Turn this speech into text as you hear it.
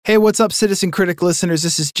Hey, what's up, Citizen Critic listeners?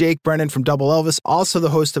 This is Jake Brennan from Double Elvis, also the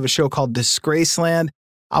host of a show called Disgraceland.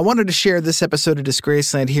 I wanted to share this episode of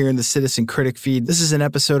Disgraceland here in the Citizen Critic feed. This is an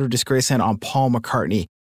episode of Disgraceland on Paul McCartney.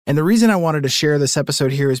 And the reason I wanted to share this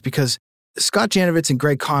episode here is because Scott Janovitz and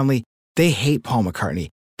Greg Conley, they hate Paul McCartney.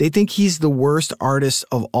 They think he's the worst artist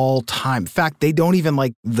of all time. In fact, they don't even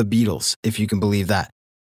like the Beatles, if you can believe that.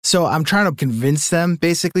 So I'm trying to convince them,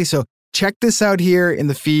 basically. So check this out here in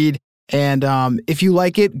the feed. And if you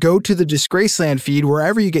like it, go to the Disgraceland feed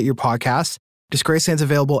wherever you get your podcasts. Disgraceland's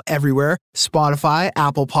available everywhere: Spotify,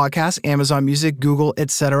 Apple Podcasts, Amazon Music, Google,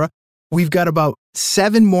 etc. We've got about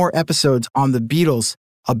 7 more episodes on the Beatles,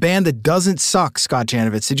 a band that doesn't suck, Scott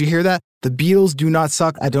Janovitz. Did you hear that? The Beatles do not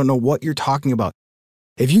suck. I don't know what you're talking about.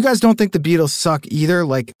 If you guys don't think the Beatles suck either,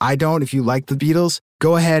 like I don't, if you like the Beatles,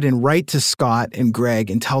 go ahead and write to Scott and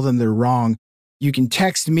Greg and tell them they're wrong. You can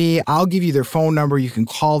text me. I'll give you their phone number. You can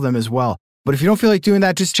call them as well. But if you don't feel like doing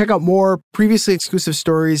that, just check out more previously exclusive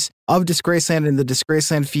stories of Disgraceland in the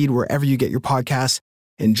Disgraceland feed wherever you get your podcasts.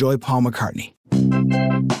 Enjoy Paul McCartney.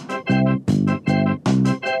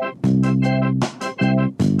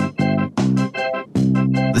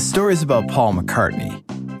 The stories about Paul McCartney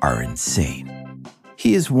are insane.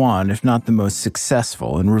 He is one, if not the most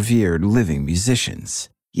successful and revered living musicians.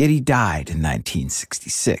 Yet he died in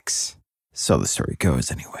 1966. So the story goes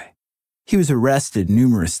anyway. He was arrested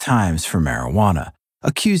numerous times for marijuana,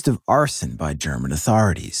 accused of arson by German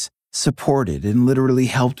authorities, supported and literally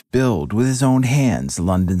helped build with his own hands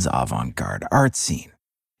London's avant-garde art scene.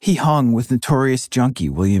 He hung with notorious junkie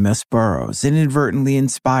William S. Burroughs, inadvertently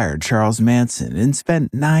inspired Charles Manson, and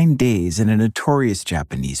spent 9 days in a notorious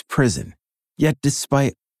Japanese prison. Yet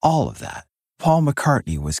despite all of that, Paul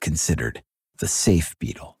McCartney was considered the safe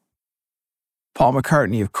Beatle. Paul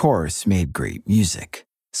McCartney, of course, made great music.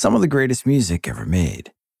 Some of the greatest music ever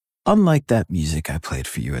made. Unlike that music I played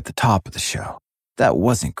for you at the top of the show, that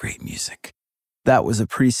wasn't great music. That was a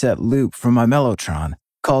preset loop from my Mellotron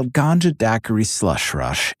called Ganja Daiquiri Slush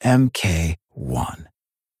Rush MK1.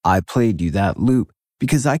 I played you that loop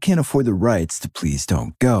because I can't afford the rights to Please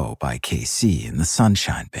Don't Go by KC and the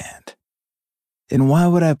Sunshine Band. And why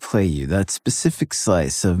would I play you that specific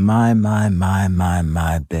slice of my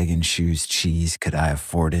begging shoes cheese? Could I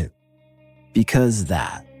afford it? Because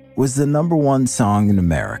that was the #1 song in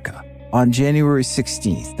America on January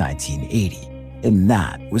 16th, 1980. And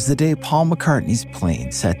that was the day Paul McCartney's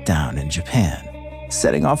plane set down in Japan,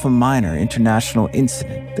 setting off a minor international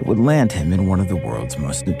incident that would land him in one of the world's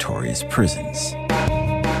most notorious prisons.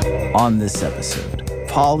 On this episode,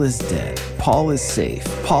 Paul is dead, Paul is safe,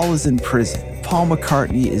 Paul is in prison. Paul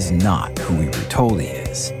McCartney is not who we were told he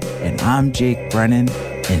is. And I'm Jake Brennan,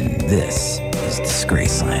 and this is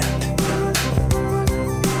Disgraceland.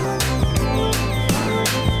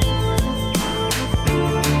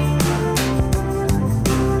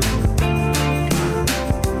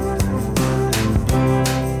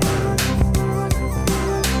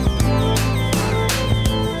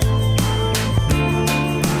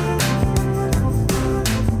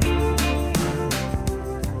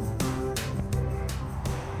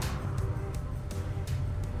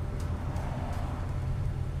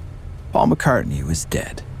 Paul McCartney was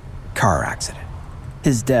dead. Car accident.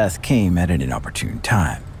 His death came at an inopportune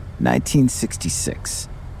time. 1966.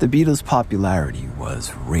 The Beatles' popularity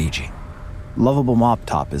was raging. Lovable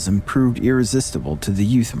mop-topism proved irresistible to the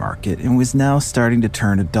youth market and was now starting to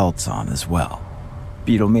turn adults on as well.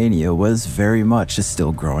 Beatlemania was very much a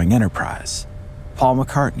still-growing enterprise. Paul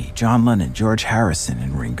McCartney, John Lennon, George Harrison,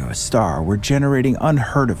 and Ringo Starr were generating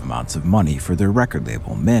unheard-of amounts of money for their record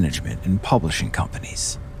label management and publishing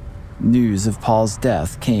companies. News of Paul's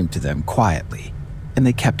death came to them quietly, and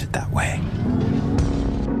they kept it that way.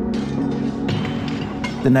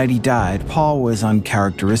 The night he died, Paul was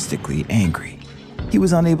uncharacteristically angry. He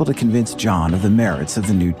was unable to convince John of the merits of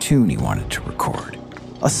the new tune he wanted to record.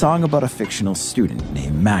 A song about a fictional student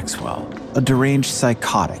named Maxwell, a deranged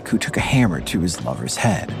psychotic who took a hammer to his lover's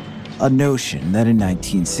head. A notion that in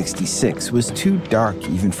 1966 was too dark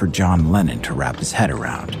even for John Lennon to wrap his head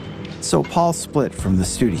around. So Paul split from the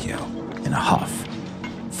studio in a huff.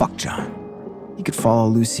 Fuck John. He could follow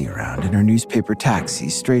Lucy around in her newspaper taxi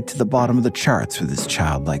straight to the bottom of the charts with his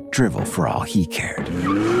childlike drivel for all he cared.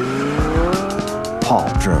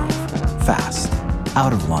 Paul drove, fast,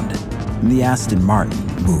 out of London, and the Aston Martin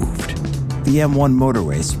moved. The M1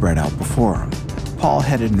 motorway spread out before him. Paul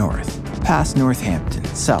headed north, past Northampton,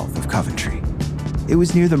 south of Coventry. It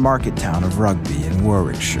was near the market town of Rugby in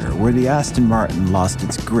Warwickshire where the Aston Martin lost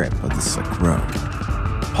its grip of the slick road.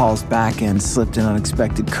 Paul's back end slipped an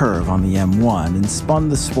unexpected curve on the M1 and spun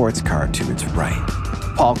the sports car to its right.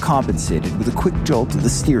 Paul compensated with a quick jolt of the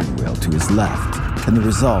steering wheel to his left, and the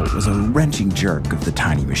result was a wrenching jerk of the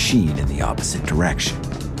tiny machine in the opposite direction.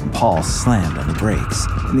 Paul slammed on the brakes,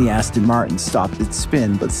 and the Aston Martin stopped its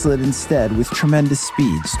spin but slid instead with tremendous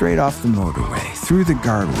speed straight off the motorway, through the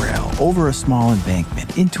guardrail, over a small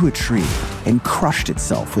embankment, into a tree, and crushed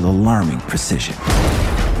itself with alarming precision.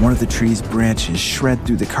 One of the tree's branches shred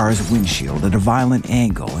through the car's windshield at a violent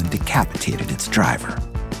angle and decapitated its driver.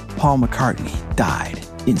 Paul McCartney died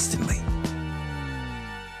instantly.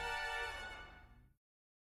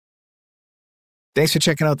 Thanks for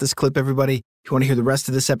checking out this clip, everybody. If you want to hear the rest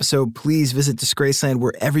of this episode, please visit Disgraceland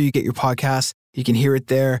wherever you get your podcasts. You can hear it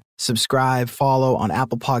there. Subscribe, follow on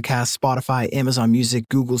Apple Podcasts, Spotify, Amazon Music,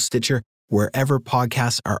 Google, Stitcher, wherever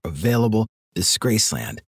podcasts are available.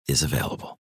 Disgraceland is available.